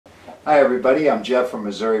Hi everybody, I'm Jeff from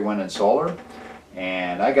Missouri Wind and Solar,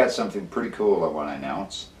 and I got something pretty cool I want to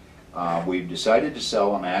announce. We've decided to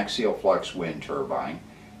sell an Axial Flux wind turbine,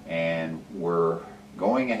 and we're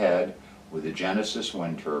going ahead with a Genesis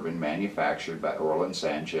wind turbine manufactured by Orland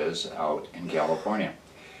Sanchez out in California.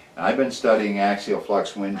 And I've been studying Axial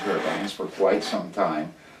Flux wind turbines for quite some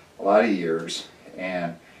time, a lot of years,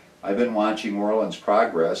 and I've been watching Orland's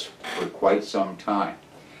progress for quite some time.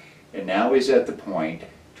 And now he's at the point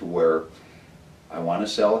to where I want to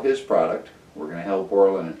sell his product. We're going to help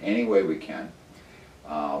Orland in any way we can.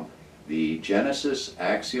 The Genesis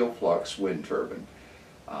Axial Flux wind turbine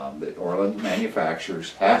that Orland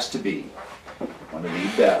manufactures has to be one of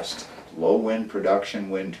the best low wind production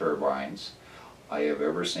wind turbines I have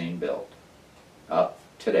ever seen built. Up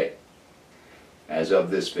to date, as of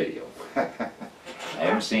this video. I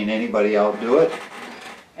haven't seen anybody outdo it,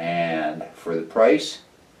 and for the price,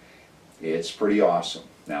 it's pretty awesome.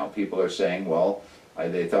 Now people are saying, well,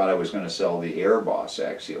 they thought I was going to sell the Airboss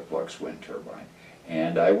Axial Flux wind turbine,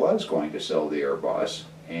 and I was going to sell the Airboss,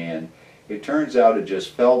 and it turns out it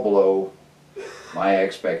just fell below my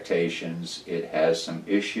expectations. It has some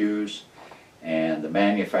issues, and the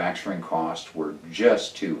manufacturing costs were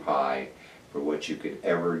just too high for what you could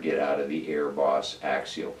ever get out of the Airboss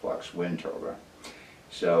Axial Flux wind turbine.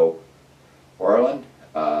 So Orland,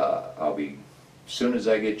 I'll be, as soon as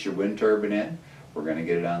I get your wind turbine in, we're going to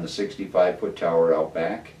get it on the 65-foot tower out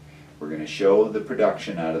back. We're going to show the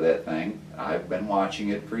production out of that thing. I've been watching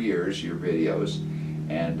it for years, your videos,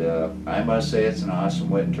 and I must say it's an awesome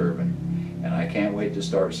wind turbine, and I can't wait to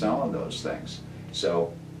start selling those things.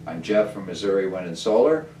 So I'm Jeff from Missouri Wind and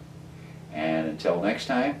Solar, and until next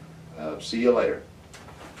time, see you later.